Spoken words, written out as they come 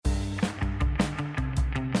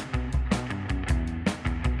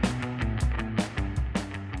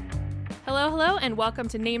Hello, and welcome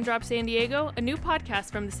to Name Drop San Diego, a new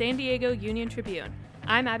podcast from the San Diego Union Tribune.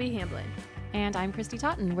 I'm Abby Hamblin. And I'm Christy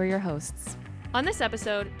Totten. We're your hosts. On this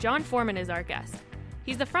episode, John Foreman is our guest.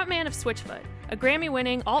 He's the frontman of Switchfoot, a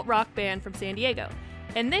Grammy-winning alt-rock band from San Diego.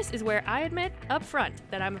 And this is where I admit up front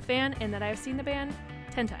that I'm a fan and that I have seen the band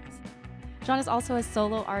 10 times. John is also a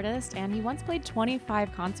solo artist, and he once played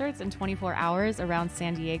 25 concerts in 24 hours around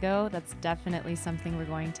San Diego. That's definitely something we're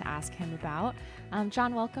going to ask him about.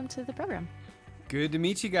 John, welcome to the program. Good to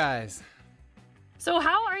meet you guys. So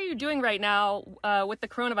how are you doing right now with the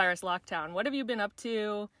coronavirus lockdown? What have you been up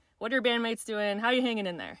to? What are your bandmates doing? How are you hanging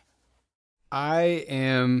in there? I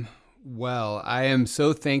am well. I am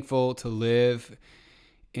so thankful to live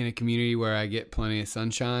in a community where I get plenty of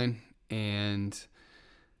sunshine, and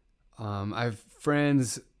I have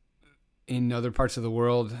friends in other parts of the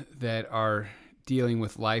world that are dealing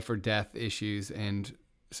with life or death issues, and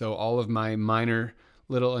so all of my minor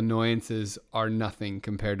little annoyances are nothing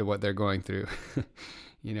compared to what they're going through.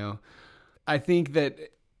 You know, I think that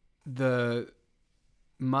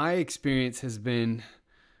my experience has been,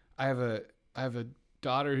 I have a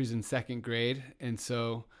daughter who's in second grade, and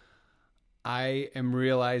so I am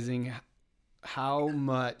realizing how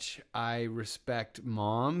much I respect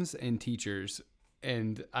moms and teachers,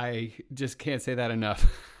 and I just can't say that enough.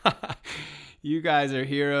 You guys are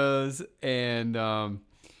heroes, and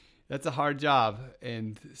that's a hard job.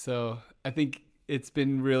 And so I think it's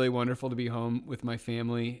been really wonderful to be home with my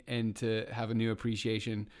family and to have a new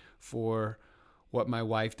appreciation for what my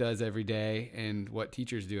wife does every day and what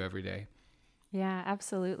teachers do every day. Yeah,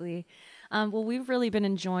 absolutely. Well, we've really been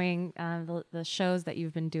enjoying the shows that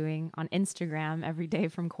you've been doing on Instagram every day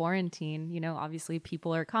from quarantine. You know, obviously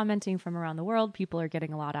people are commenting from around the world. People are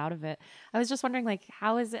getting a lot out of it. I was just wondering,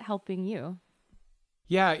 how is it helping you?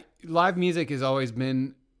 Yeah, live music has always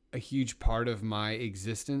been a huge part of my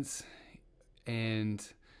existence. And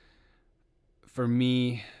for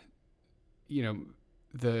me, you know,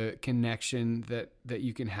 the connection that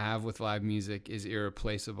you can have with live music is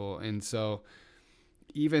irreplaceable. And so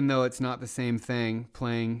even though it's not the same thing,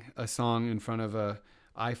 playing a song in front of a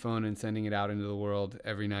iPhone and sending it out into the world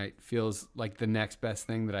every night feels like the next best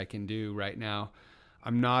thing that I can do right now.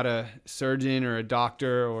 I'm not a surgeon or a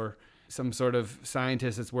doctor or some sort of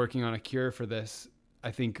scientist that's working on a cure for this.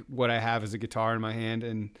 I think what I have is a guitar in my hand,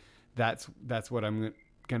 and that's what I'm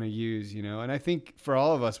going to use, you know. And I think for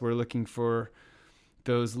all of us, we're looking for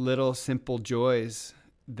those little simple joys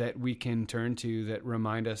that we can turn to that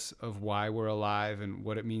remind us of why we're alive and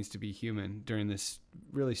what it means to be human during this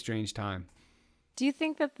really strange time. Do you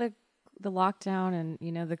think that the lockdown and,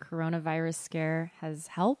 you know, the coronavirus scare has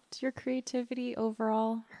helped your creativity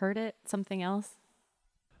overall, hurt it, something else?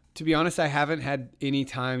 To be honest, I haven't had any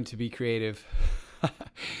time to be creative.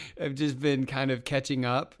 I've just been kind of catching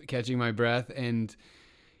my breath, and,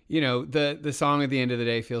 you know, the song at the end of the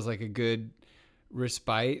day feels like a good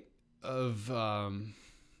respite of a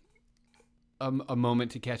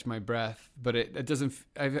moment to catch my breath, but it doesn't.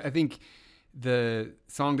 I think the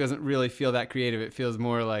song doesn't really feel that creative. It feels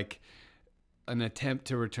more like an attempt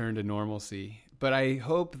to return to normalcy. But I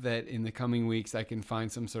hope that in the coming weeks I can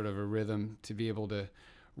find some sort of a rhythm to be able to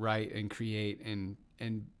write and create and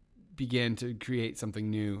begin to create something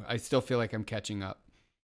new. I still feel like I'm catching up.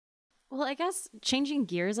 Well, I guess changing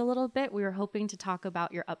gears a little bit, we were hoping to talk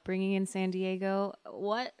about your upbringing in San Diego.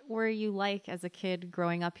 What were you like as a kid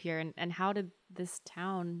growing up here, and how did this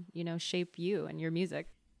town, you know, shape you and your music?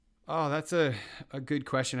 Oh, that's a good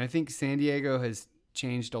question. I think San Diego has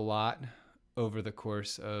changed a lot over the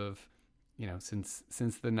course of, you know, since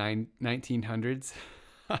the 1900s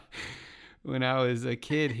when I was a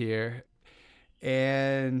kid here.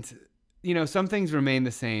 And, you know, some things remain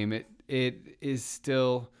the same. It is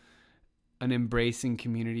still an embracing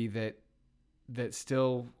community that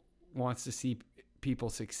still wants to see people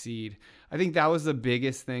succeed. I think that was the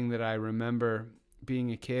biggest thing that I remember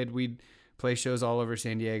being a kid. We'd play shows all over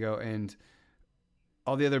San Diego, and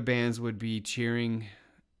all the other bands would be cheering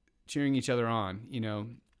each other on, you know.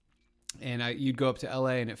 And you'd go up to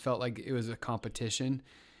LA and it felt like it was a competition,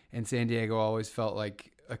 and San Diego always felt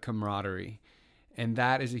like a camaraderie. And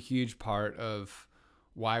that is a huge part of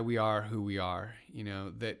why we are who we are, you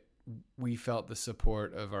know, that we felt the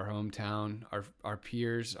support of our hometown, our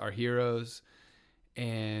peers, our heroes.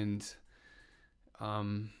 And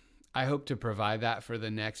I hope to provide that for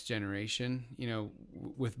the next generation, you know,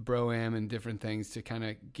 with Bro-Am and different things to kind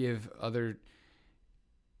of give other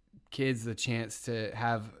kids the chance to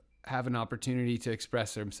have an opportunity to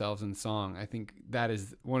express themselves in song. I think that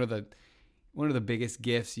is one of the biggest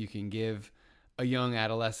gifts you can give a young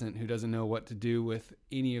adolescent who doesn't know what to do with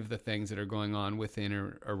any of the things that are going on within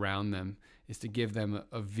or around them, is to give them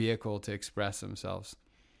a vehicle to express themselves.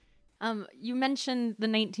 You mentioned the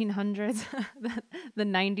 1900s, the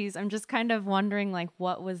 90s. I'm just kind of wondering, like,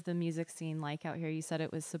 what was the music scene like out here? You said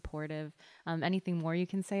it was supportive. Anything more you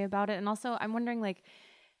can say about it? And also, I'm wondering, like,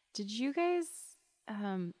 did you guys,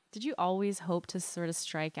 did you always hope to sort of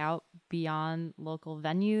strike out beyond local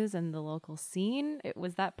venues and the local scene?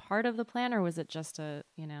 Was that part of the plan, or was it just a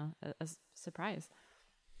surprise?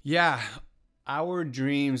 Yeah, our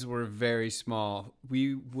dreams were very small.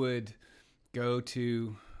 We would go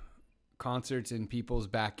to concerts in people's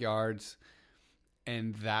backyards,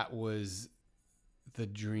 and that was the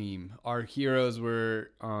dream. Our heroes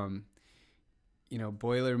were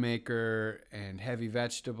Boilermaker and Heavy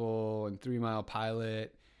Vegetable and 3 Mile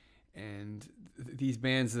Pilot, and these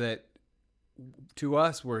bands that to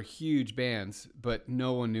us were huge bands, but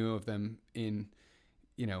no one knew of them in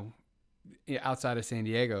outside of San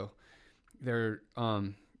Diego. They're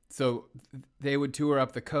so they would tour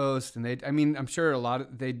up the coast, and I'm sure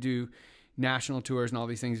they do national tours and all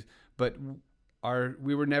these things, but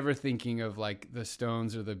we were never thinking of like the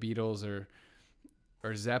Stones or the Beatles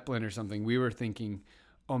or Zeppelin or something. We were thinking,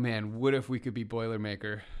 oh man, what if we could be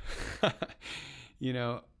Boilermaker?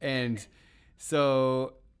 And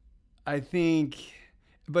so I think,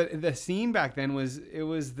 but the scene back then was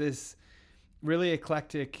this really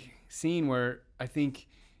eclectic scene where I think,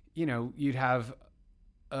 you'd have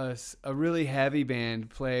a really heavy band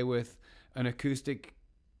play with an acoustic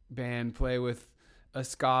band, play with a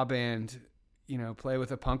ska band, play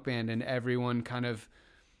with a punk band, and everyone kind of,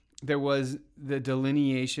 there was the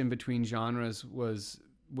delineation between genres was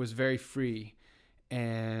very free.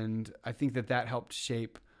 And I think that helped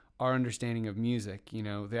shape our understanding of music.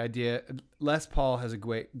 The idea, Les Paul has a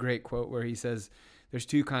great quote where he says, there's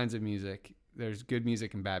two kinds of music. There's good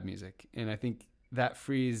music and bad music. And I think that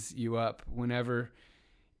frees you up whenever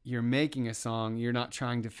you're making a song. You're not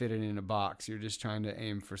trying to fit it in a box. You're just trying to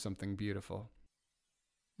aim for something beautiful.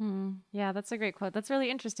 Yeah, that's a great quote. That's really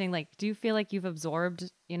interesting. Like, do you feel like you've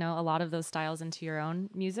absorbed, a lot of those styles into your own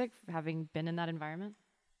music, having been in that environment?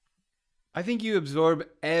 I think you absorb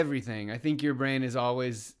everything. I think your brain is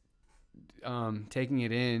always taking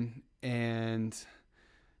it in, and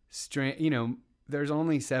there's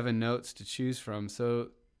only 7 notes to choose from. So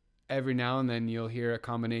every now and then you'll hear a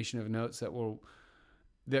combination of notes that will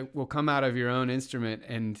come out of your own instrument,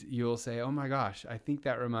 and you'll say, oh my gosh, I think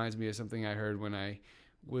that reminds me of something I heard when I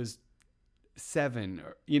was 7.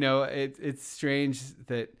 It's strange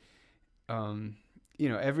that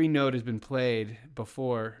every note has been played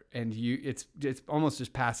before, and it's almost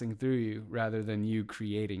just passing through you rather than you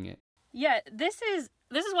creating it. Yeah, this is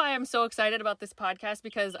why I'm so excited about this podcast,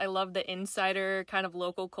 because I love the insider kind of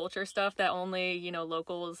local culture stuff that only,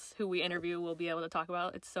 locals who we interview will be able to talk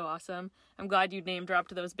about. It's so awesome. I'm glad you name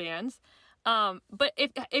dropped those bands. But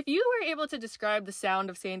if you were able to describe the sound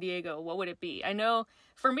of San Diego, what would it be? I know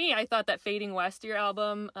for me, I thought that Fading West, your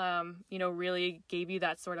album, really gave you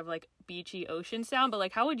that sort of like beachy ocean sound, but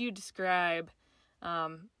like, how would you describe,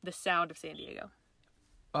 the sound of San Diego?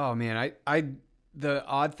 Oh man, the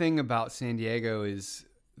odd thing about San Diego is,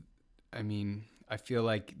 I feel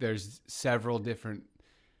like there's several different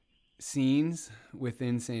scenes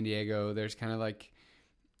within San Diego. There's kind of like,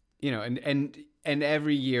 and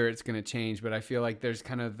every year it's going to change, but I feel like there's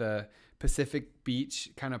kind of the Pacific Beach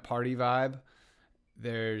kind of party vibe.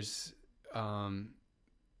 There's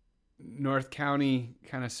North County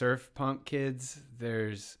kind of surf punk kids.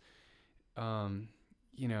 There's,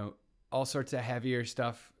 all sorts of heavier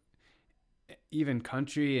stuff, even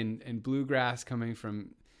country and bluegrass coming from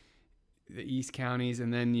the East counties.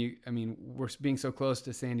 And then we're being so close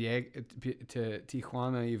to San Diego, to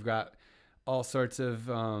Tijuana, you've got all sorts of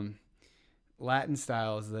Latin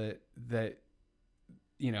styles that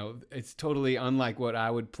it's totally unlike what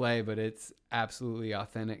I would play, but it's absolutely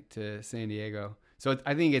authentic to San Diego. So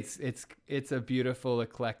I think it's a beautiful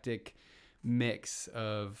eclectic mix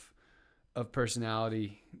of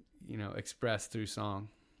personality, expressed through song.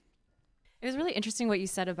 It was really interesting what you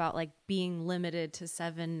said about like being limited to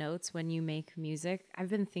 7 notes when you make music. I've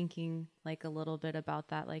been thinking like a little bit about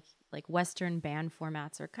that, like Western band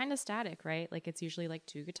formats are kind of static, right? Like it's usually like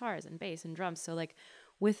 2 guitars and bass and drums. So like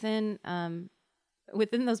within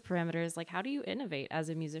those parameters, like how do you innovate as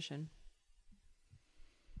a musician?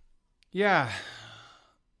 Yeah.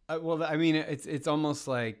 It's almost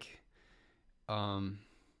like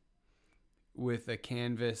with a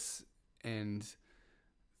canvas and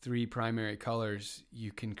 3 primary colors,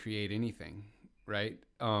 you can create anything, right?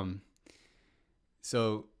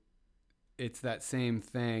 So it's that same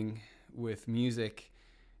thing with music,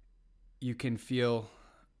 you can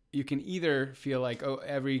either feel like, oh,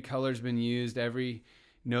 every color's been used, every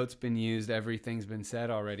note's been used, everything's been said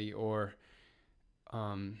already, or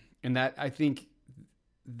and that, I think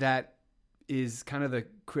that is kind of the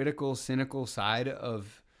critical, cynical side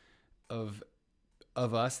of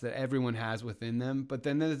us that everyone has within them. But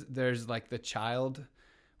then there's like the child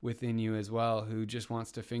within you as well, who just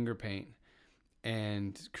wants to finger paint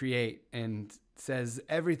and create and says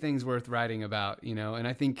everything's worth writing about, and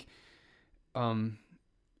I think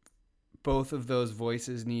both of those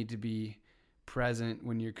voices need to be present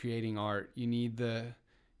when you're creating art. You need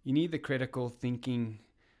the critical thinking,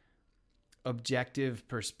 objective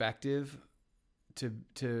perspective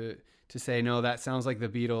to say, no, that sounds like the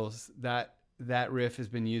Beatles, that riff has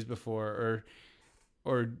been used before,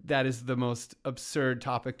 or that is the most absurd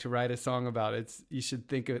topic to write a song about. You should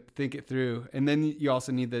think it through. And then you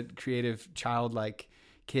also need the creative, childlike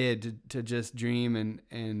kid to just dream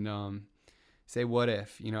and say, what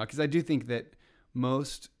if, because I do think that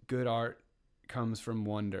most good art comes from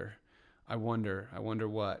wonder. I wonder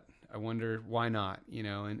what, I wonder why not,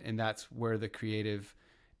 and that's where the creative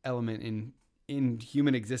element in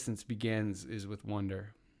human existence begins, is with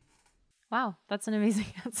wonder. Wow, that's an amazing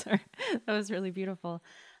answer. That was really beautiful.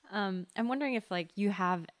 I'm wondering if you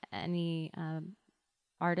have any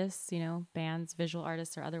artists, bands, visual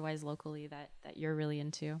artists or otherwise locally that you're really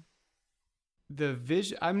into.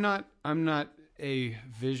 I'm not a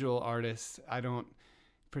visual artist. I don't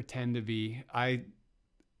pretend to be. I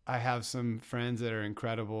have some friends that are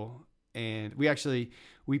incredible, and we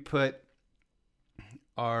put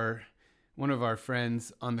one of our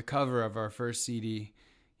friends on the cover of our first CD.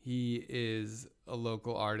 He is a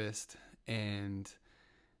local artist, and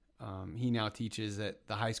he now teaches at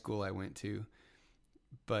the high school I went to.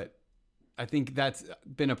 But I think that's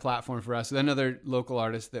been a platform for us. Another local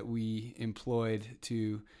artist that we employed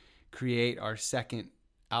to create our second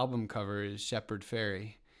album cover is Shepard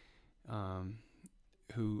Fairey,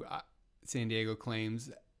 who San Diego claims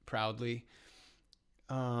proudly.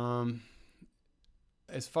 As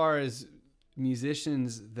far as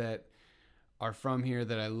musicians that are from here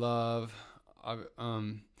that I love,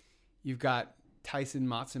 you've got Tyson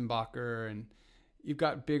Motzenbacher, and you've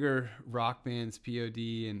got bigger rock bands, POD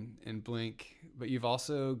and Blink, but you've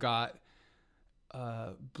also got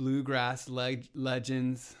bluegrass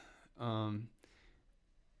legends.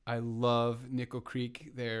 I love Nickel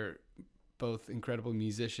Creek. They're both incredible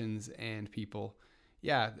musicians and people.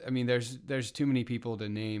 Yeah, I mean, there's too many people to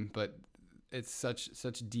name, but it's such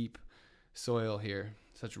deep soil here,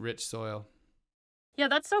 such rich soil. Yeah,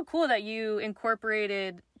 that's so cool that you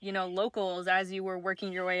incorporated, locals as you were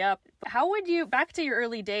working your way up. How would you, back to your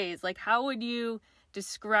early days, how would you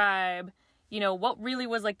describe, what really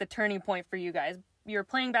was the turning point for you guys? You were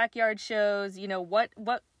playing backyard shows,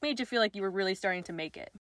 what made you feel like you were really starting to make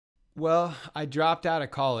it? Well, I dropped out of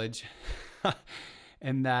college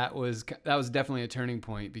and that was definitely a turning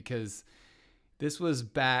point, because this was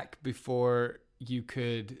back before you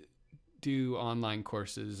could do online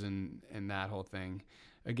courses and that whole thing.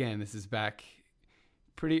 Again, this is back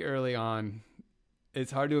pretty early on.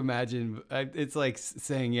 It's hard to imagine. It's like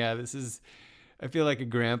saying, yeah, I feel like a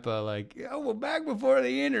grandpa, well, back before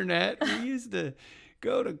the internet, we used to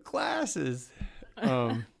go to classes.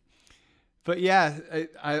 But yeah,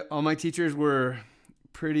 all my teachers were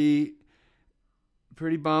pretty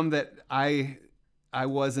bummed that I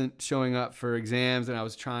wasn't showing up for exams, and I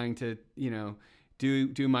was trying to,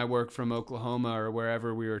 do my work from Oklahoma or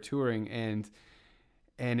wherever we were touring.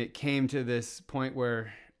 And it came to this point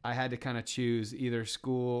where I had to kind of choose either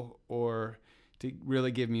school or to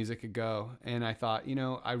really give music a go. And I thought,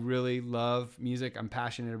 I really love music. I'm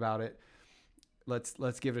passionate about it.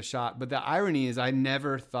 Let's give it a shot. But the irony is I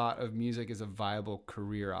never thought of music as a viable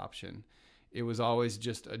career option. It was always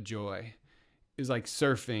just a joy. It was like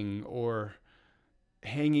surfing or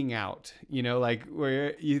hanging out,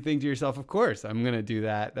 where you think to yourself, of course, I'm going to do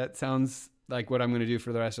that. That sounds like what I'm going to do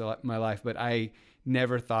for the rest of my life. But I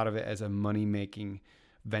never thought of it as a money-making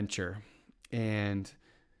venture. And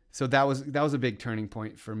so that was a big turning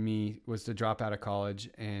point for me, was to drop out of college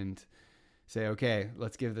and say, okay,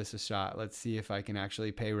 let's give this a shot. Let's see if I can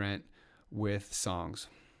actually pay rent with songs.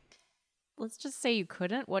 Let's just say you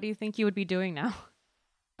couldn't. What do you think you would be doing now?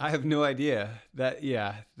 I have no idea.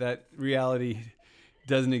 That reality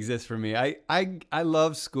doesn't exist for me. I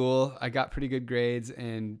love school. I got pretty good grades,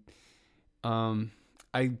 and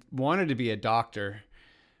I wanted to be a doctor,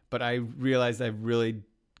 but I realized I really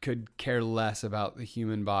could care less about the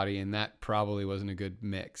human body, and that probably wasn't a good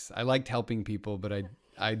mix. I liked helping people, but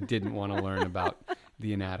I didn't want to learn about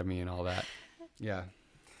the anatomy and all that. Yeah.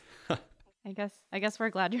 I guess we're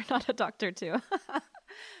glad you're not a doctor too.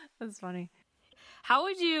 That's funny. How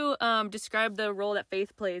would you describe the role that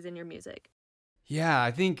faith plays in your music? Yeah,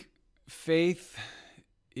 I think faith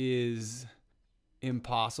is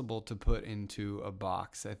impossible to put into a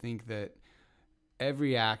box. I think that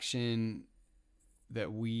every action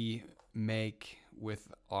that we make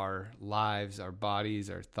with our lives, our bodies,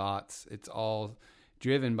 our thoughts, it's all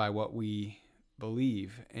driven by what we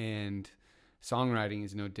believe. And songwriting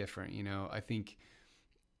is no different. I think,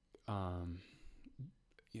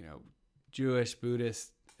 Jewish,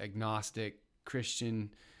 Buddhist, agnostic,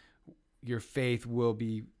 Christian, your faith will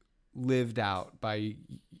be lived out by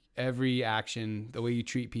every action, the way you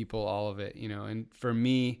treat people, all of it, And for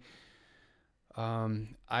me,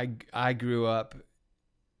 I grew up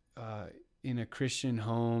in a Christian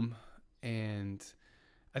home, and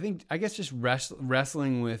I guess just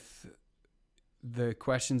wrestling with the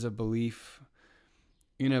questions of belief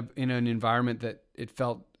in an environment that it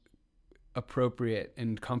felt appropriate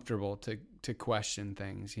and comfortable to question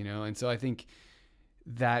things, And so I think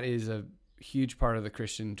that is a huge part of the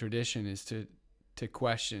Christian tradition, is to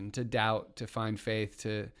question, to doubt, to find faith,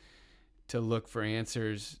 to look for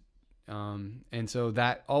answers. And so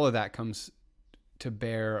that all of that comes to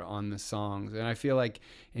bear on the songs. And I feel like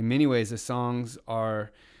in many ways the songs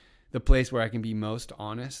are the place where I can be most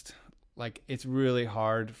honest. Like, it's really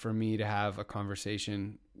hard for me to have a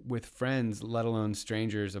conversation with friends, let alone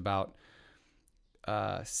strangers, about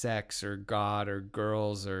sex or God or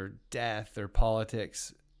girls or death or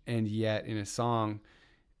politics. And yet in a song,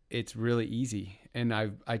 it's really easy. And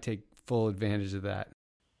I take full advantage of that.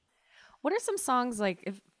 What are some songs, like,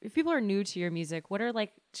 if people are new to your music, what are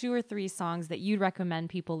like 2 or 3 songs that you'd recommend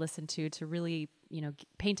people listen to really,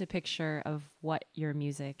 paint a picture of what your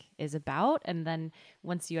music is about? And then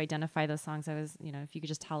once you identify those songs, if you could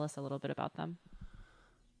just tell us a little bit about them.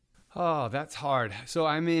 Oh, that's hard. So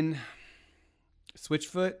I'm in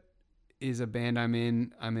Switchfoot is a band I'm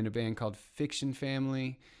in. I'm in a band called Fiction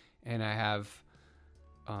Family, and I have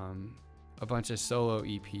a bunch of solo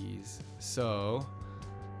EPs. So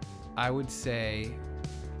I would say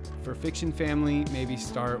for Fiction Family, maybe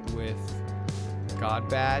start with God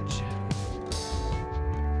Badge.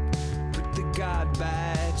 Put the God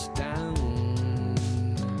Badge down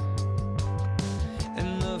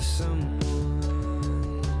and love someone.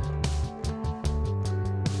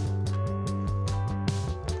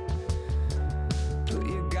 Put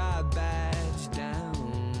your God Badge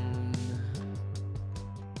down.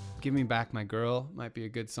 Give Me Back My Girl might be a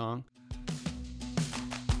good song.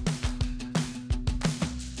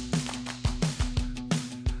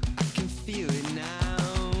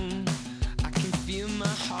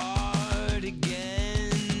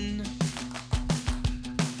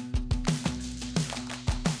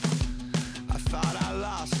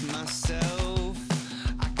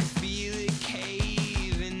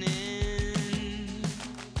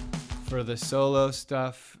 For the solo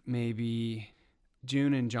stuff, maybe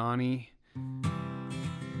June and Johnny.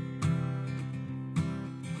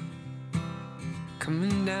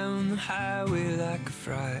 Coming down the highway like a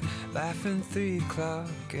fright, laughing 3 o'clock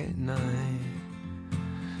at night,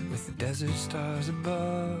 with the desert stars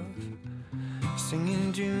above,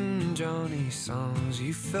 singing June and Johnny songs.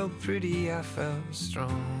 You felt pretty, I felt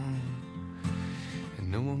strong,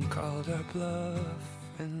 and no one called our bluff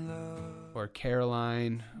and love. Or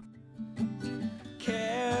Caroline.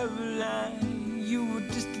 Caroline, you were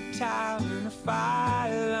just a child in a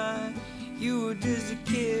fire line. You were just a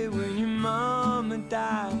kid when your mama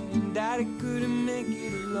died, and daddy couldn't make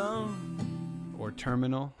it alone. Or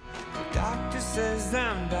Terminal. The doctor says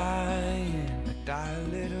I'm dying, I die a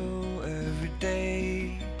little every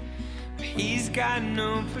day. But he's got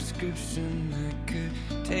no prescription that could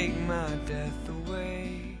take my death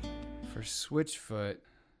away. For Switchfoot,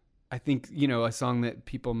 I think, a song that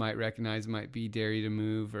people might recognize might be Dare You to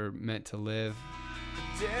Move or Meant to Live.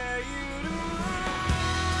 Dare you to move,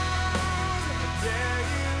 dare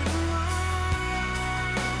you to move,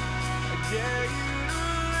 dare you to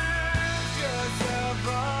lift yourself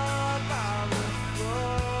up on the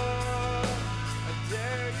floor,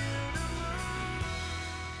 dare you to move.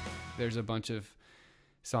 There's a bunch of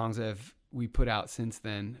songs that we put out since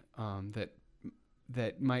then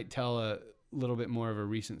that might tell a little bit more of a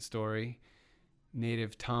recent story.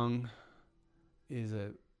 Native Tongue is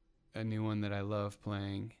a new one that I love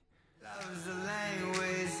playing. Love is the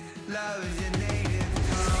language, love is your native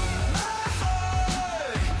tongue. My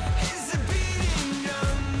heart is a beating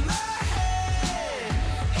drum, my head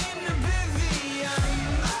in the oblivion,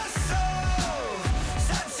 my soul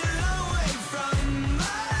such a long way from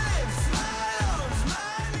my lips, my arms,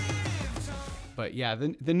 my native tongue. But Yeah,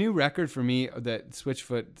 the new record for me, that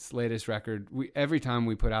Switchfoot's latest record, every time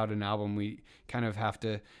we put out an album, we kind of have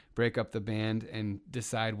to break up the band and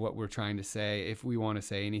decide what we're trying to say, if we want to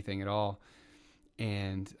say anything at all.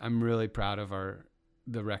 And I'm really proud of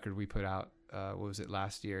the record we put out. What was it,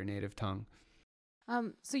 last year, Native Tongue.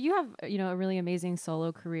 So you have, a really amazing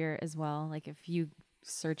solo career as well. Like if you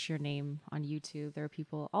search your name on YouTube, there are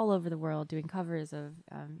people all over the world doing covers of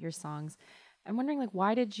your songs. I'm wondering, like,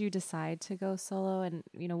 why did you decide to go solo, and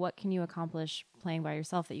what can you accomplish playing by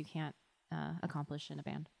yourself that you can't accomplish in a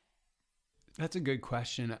band? That's a good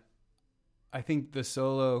question. I think the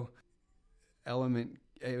solo element,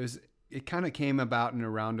 it kind of came about in a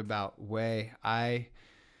roundabout way. I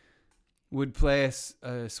would play a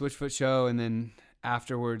Switchfoot show, and then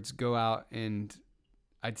afterwards go out, and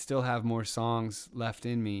I'd still have more songs left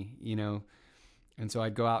in me, and so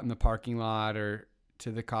I'd go out in the parking lot or to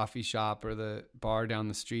the coffee shop or the bar down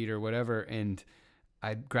the street or whatever, and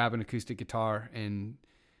I'd grab an acoustic guitar and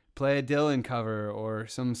play a Dylan cover or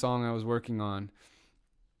some song I was working on.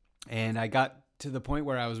 And I got to the point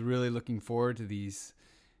where I was really looking forward to these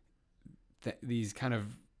kind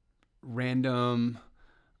of random,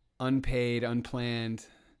 unpaid, unplanned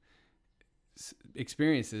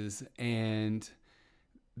experiences, and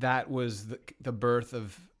that was the birth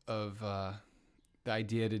of the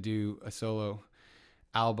idea to do a solo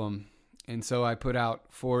album. And so I put out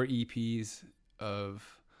 4 EPs of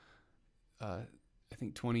I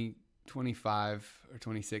think 25 or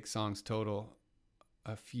 26 songs total,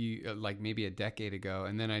 a few like maybe a decade ago,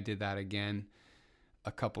 and then I did that again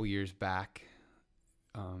a couple years back.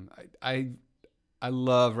 I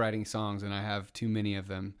love writing songs, and I have too many of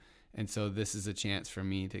them, and so this is a chance for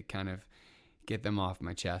me to kind of get them off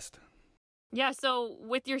my chest. Yeah, so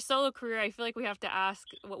with your solo career, I feel like we have to ask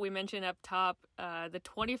what we mentioned up top, the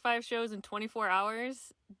 25 shows in 24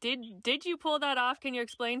 hours. Did you pull that off? Can you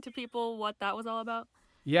explain to people what that was all about?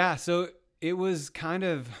 Yeah, so it was kind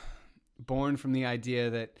of born from the idea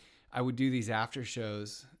that I would do these after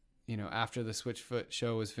shows. After the Switchfoot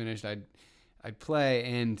show was finished, I'd play,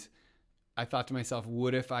 and I thought to myself,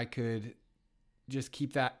 what if I could just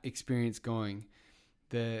keep that experience going?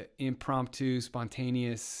 The impromptu,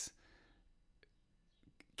 spontaneous,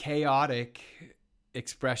 chaotic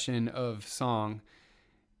expression of song,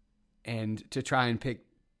 and to try and pick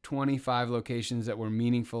 25 locations that were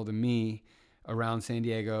meaningful to me around San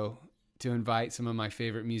Diego, to invite some of my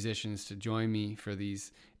favorite musicians to join me for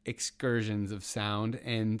these excursions of sound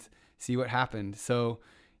and see what happened. So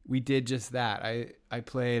we did just that. I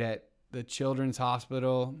played at the Children's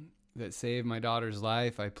Hospital that saved my daughter's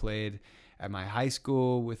life. I played at my high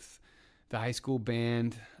school with the high school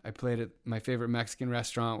band. I played at my favorite Mexican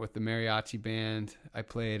restaurant with the mariachi band. I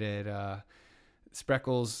played at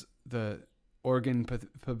Spreckles, the organ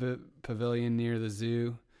pavilion near the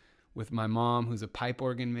zoo, with my mom, who's a pipe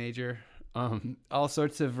organ major. All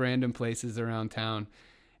sorts of random places around town.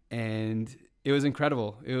 And it was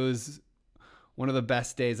incredible. It was one of the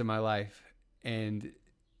best days of my life. And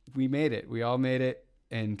we made it. We all made it.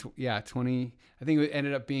 And 20, I think it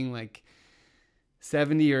ended up being like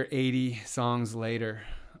 70 or 80 songs later,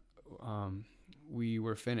 we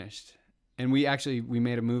were finished. And we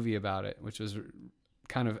made a movie about it, which was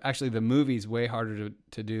kind of, actually the movie's way harder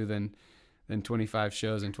to do than 25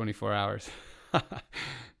 shows in 24 hours.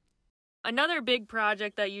 Another big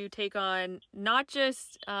project that you take on, not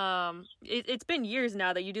just, it's been years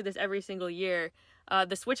now that you do this every single year,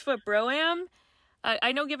 the Switchfoot Bro-Am.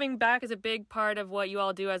 I know giving back is a big part of what you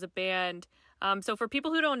all do as a band. So for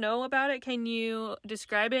people who don't know about it, can you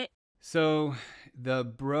describe it? So the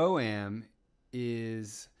Bro-Am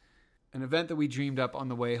is an event that we dreamed up on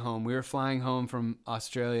the way home. We were flying home from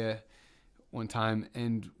Australia one time,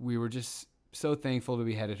 and we were just so thankful to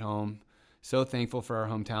be headed home, so thankful for our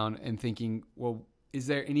hometown, and thinking, well, is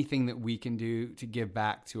there anything that we can do to give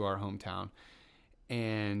back to our hometown?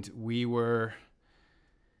 And we were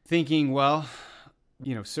thinking, well,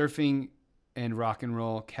 surfing and rock and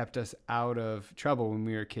roll kept us out of trouble when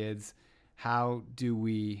we were kids. How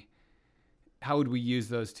would we use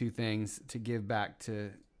those two things to give back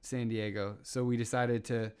to San Diego? So we decided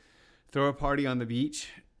to throw a party on the beach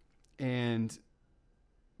and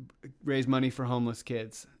raise money for homeless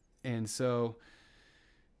kids. And so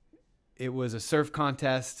it was a surf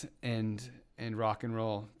contest and rock and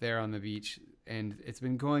roll there on the beach. And it's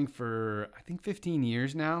been going for, I think, 15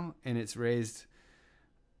 years now. And it's raised,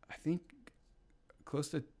 I think, close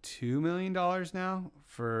to $2 million now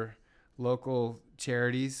for local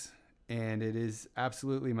charities. And it is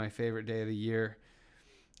absolutely my favorite day of the year.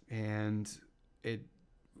 And it,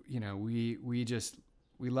 we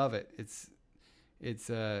love it. it's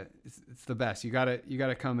the best. You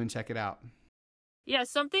gotta come and check it out. Yeah,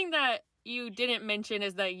 something that you didn't mention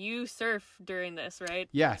is that you surf during this, right?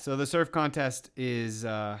 Yeah, so the surf contest is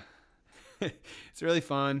it's really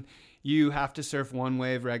fun. You have to surf one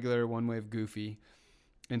wave regular, one wave goofy.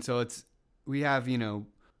 And so we have,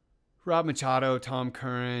 Rob Machado, Tom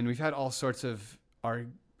Curran. We've had all sorts of our,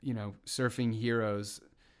 surfing heroes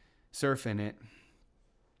surf in it.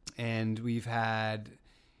 And we've had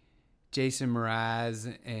Jason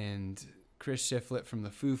Mraz and Chris Shiflett from the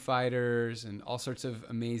Foo Fighters and all sorts of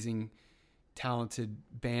amazing, talented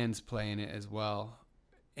bands play in it as well.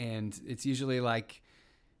 And it's usually like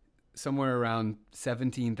somewhere around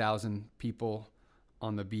 17,000 people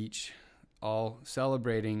on the beach, all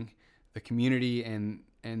celebrating the community and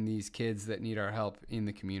these kids that need our help in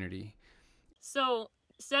the community. So,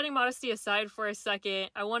 setting modesty aside for a second,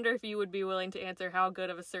 I wonder if you would be willing to answer how good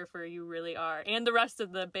of a surfer you really are, and the rest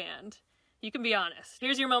of the band. You can be honest.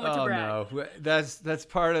 Here's your moment to brag. No, that's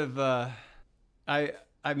part of.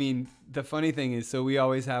 I mean, the funny thing is, so we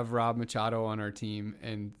always have Rob Machado on our team,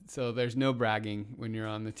 and so there's no bragging when you're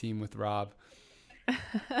on the team with Rob.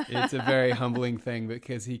 It's a very humbling thing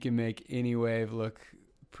because he can make any wave look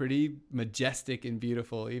pretty majestic and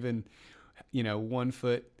beautiful, even 1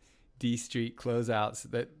 foot D Street closeouts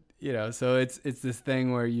that, so it's this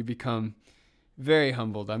thing where you become very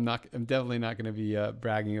humbled. I'm definitely not going to be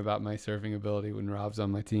bragging about my surfing ability when Rob's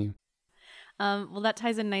on my team. Well, that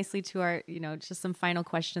ties in nicely to our, just some final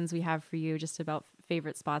questions we have for you just about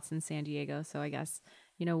favorite spots in San Diego. So I guess,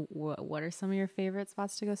 what are some of your favorite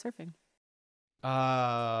spots to go surfing?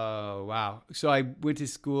 Wow. So I went to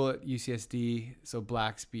school at UCSD, so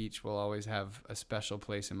Black's Beach will always have a special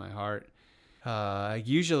place in my heart.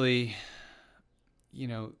 Usually,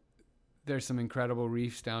 there's some incredible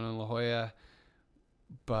reefs down in La Jolla,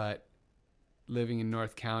 but living in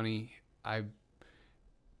North County, I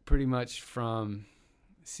pretty much from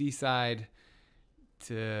Seaside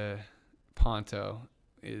to Ponto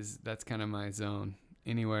that's kind of my zone,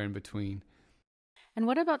 anywhere in between. And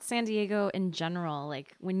what about San Diego in general?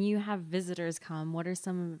 Like when you have visitors come, what are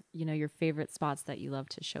some, your favorite spots that you love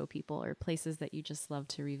to show people or places that you just love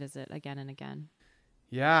to revisit again and again?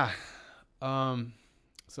 Yeah.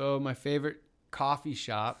 So my favorite coffee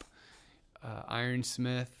shop,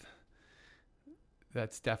 Ironsmith,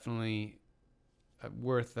 that's definitely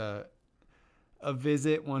worth a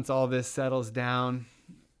visit once all this settles down.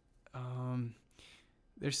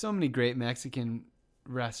 There's so many great Mexican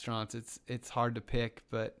restaurants. It's hard to pick,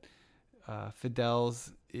 but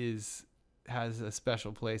Fidel's has a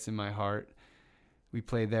special place in my heart. We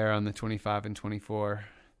played there on the 25 and 24,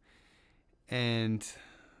 and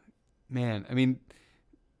man, I mean,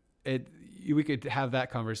 we could have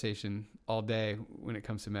that conversation all day when it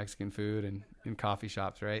comes to Mexican food and coffee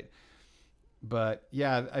shops, right? But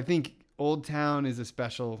yeah, I think Old Town is a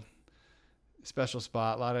special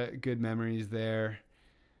spot. A lot of good memories there.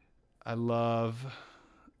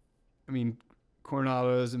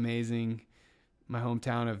 Coronado is amazing. My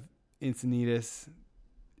hometown of Encinitas,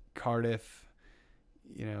 Cardiff,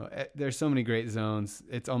 there's so many great zones.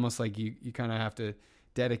 It's almost like you kind of have to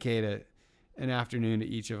dedicate an afternoon to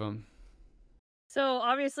each of them. So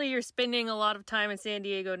obviously you're spending a lot of time in San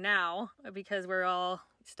Diego now because we're all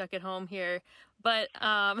stuck at home here. But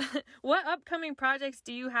what upcoming projects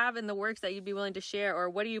do you have in the works that you'd be willing to share, or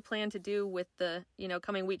what do you plan to do with the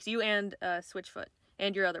coming weeks, you and Switchfoot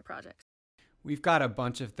and your other projects? We've got a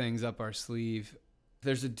bunch of things up our sleeve.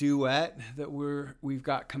 There's a duet that we've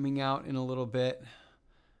got coming out in a little bit.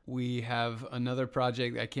 We have another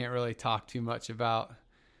project I can't really talk too much about.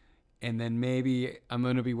 And then maybe I'm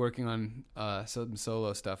going to be working on some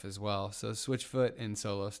solo stuff as well. So Switchfoot and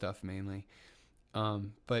solo stuff mainly.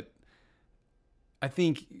 But I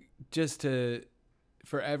think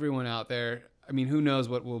for everyone out there, I mean, who knows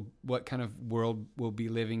what kind of world we'll be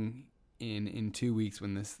living in 2 weeks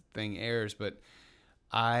when this thing airs. But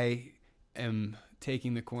I am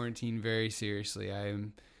taking the quarantine very seriously.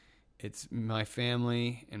 It's my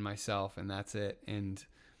family and myself, and that's it. And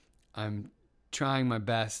I'm trying my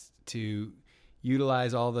best to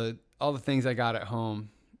utilize all the things I got at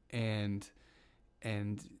home and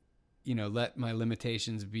let my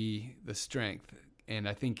limitations be the strength. And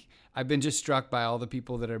I think I've been just struck by all the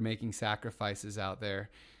people that are making sacrifices out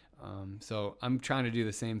there. So I'm trying to do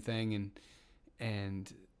the same thing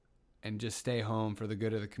and just stay home for the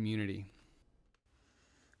good of the community.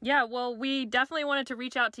 Yeah, well, we definitely wanted to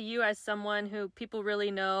reach out to you as someone who people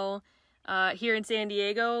really know here in San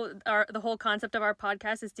Diego. The whole concept of our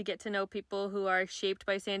podcast is to get to know people who are shaped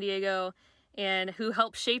by San Diego and who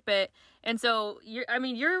help shape it. And so, you're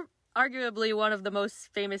arguably one of the most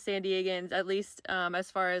famous San Diegans, at least as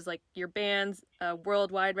far as like your band's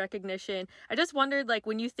worldwide recognition. I just wondered, like,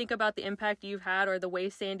 when you think about the impact you've had or the way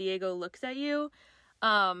San Diego looks at you,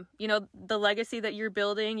 you know, the legacy that you're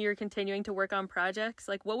building, you're continuing to work on projects,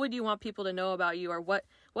 like what would you want people to know about you, or what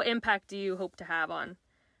impact do you hope to have on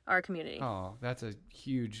our community? Oh, that's a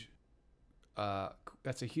huge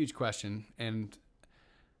question. And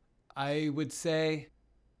I would say,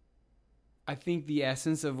 I think the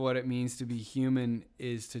essence of what it means to be human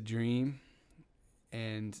is to dream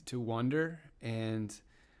and to wonder. And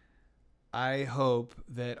I hope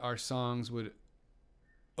that our songs would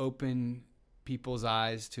open people's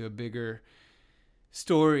eyes to a bigger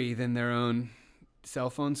story than their own cell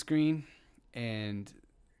phone screen. And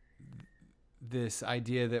this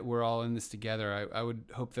idea that we're all in this together, I would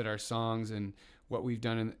hope that our songs and what we've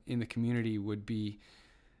done in the community would be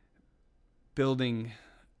building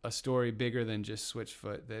a story bigger than just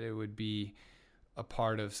Switchfoot, that it would be a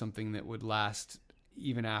part of something that would last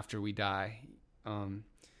even after we die.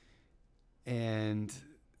 And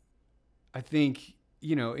I think,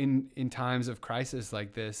 you know, in times of crisis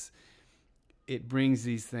like this, it brings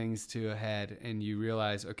these things to a head, and you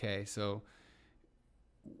realize, okay, so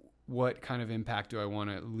what kind of impact do I want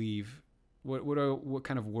to leave? What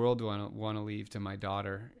kind of world do I want to leave to my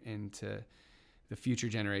daughter and to the future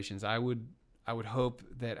generations? I would hope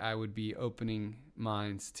that I would be opening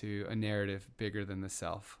minds to a narrative bigger than the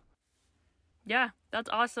self. Yeah, that's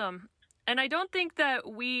awesome. And I don't think that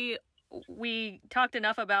we talked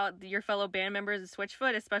enough about your fellow band members of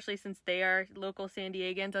Switchfoot, especially since they are local San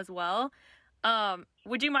Diegans as well.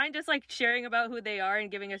 Would you mind just like sharing about who they are and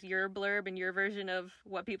giving us your blurb and your version of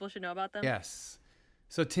what people should know about them? Yes.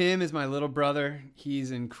 So Tim is my little brother.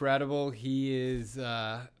 He's incredible. He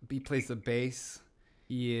plays the bass.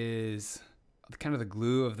 He is kind of the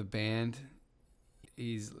glue of the band.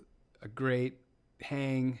 He's a great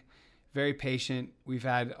hang, very patient. We've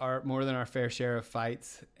had more than our fair share of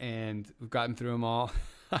fights, and we've gotten through them all.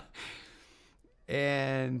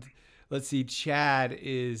 And let's see, Chad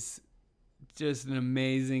is just an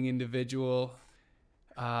amazing individual.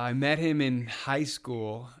 I met him in high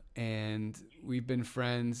school, and we've been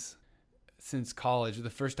friends since college. The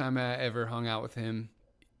first time I ever hung out with him,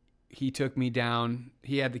 he took me down.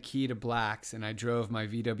 He had the key to Black's, and I drove my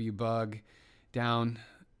VW Bug down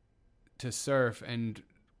to surf. And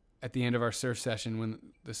at the end of our surf session, when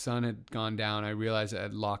the sun had gone down, I realized I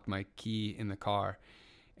had locked my key in the car.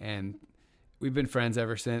 And we've been friends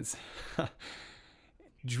ever since.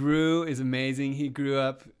 Drew is amazing. He grew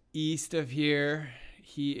up east of here.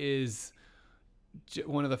 He is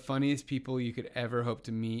one of the funniest people you could ever hope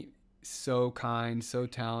to meet. So kind, so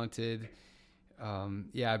talented.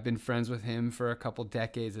 I've been friends with him for a couple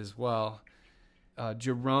decades as well.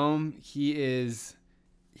 Jerome, he is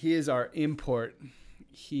our import.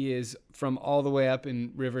 He is from all the way up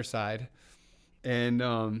in Riverside.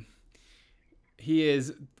 And he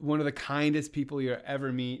is one of the kindest people you'll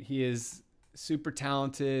ever meet. He is super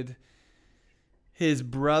talented. His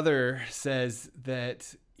brother says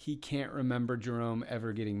that he can't remember Jerome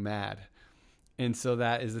ever getting mad. And so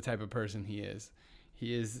that is the type of person he is.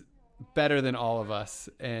 He is better than all of us.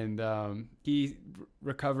 And he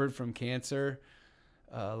recovered from cancer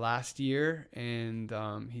last year, and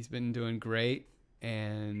he's been doing great.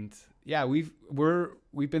 And yeah, we've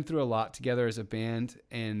been through a lot together as a band,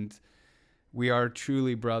 and we are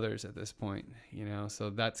truly brothers at this point, you know. So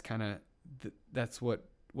that's kind of that's what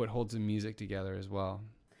holds the music together as well.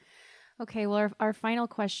 Okay, well, our final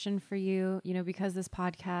question for you, you know, because this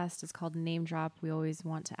podcast is called Name Drop, we always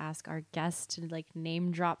want to ask our guests to like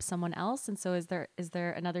name drop someone else. And so is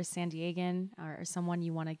there another San Diegan or someone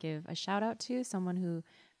you want to give a shout out to, someone who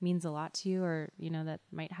means a lot to you, or, you know, that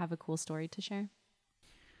might have a cool story to share?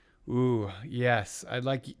 Ooh, yes. I'd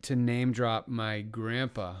like to name drop my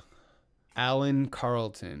grandpa. Alan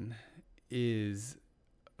Carlton is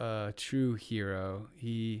a true hero.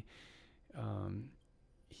 He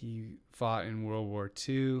fought in World War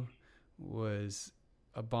II, was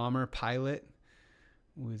a bomber pilot,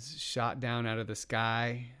 was shot down out of the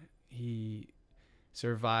sky. He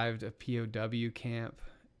survived a POW camp,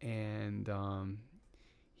 and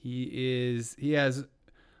he has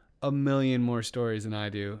a million more stories than I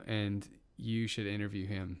do, and you should interview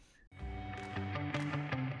him.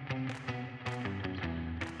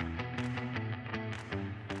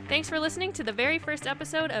 Thanks for listening to the very first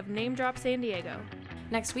episode of Name Drop San Diego.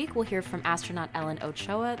 Next week, we'll hear from astronaut Ellen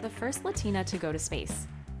Ochoa, the first Latina to go to space.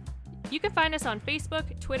 You can find us on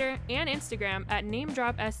Facebook, Twitter, and Instagram at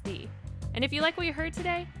NameDropSD. And if you like what you heard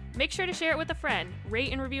today, make sure to share it with a friend,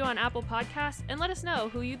 rate and review on Apple Podcasts, and let us know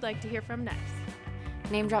who you'd like to hear from next.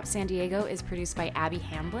 Name Drop San Diego is produced by Abby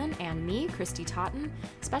Hamblin and me, Christy Totten.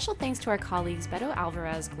 Special thanks to our colleagues Beto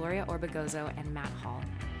Alvarez, Gloria Orbegozo, and Matt Hall.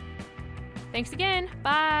 Thanks again.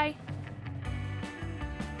 Bye.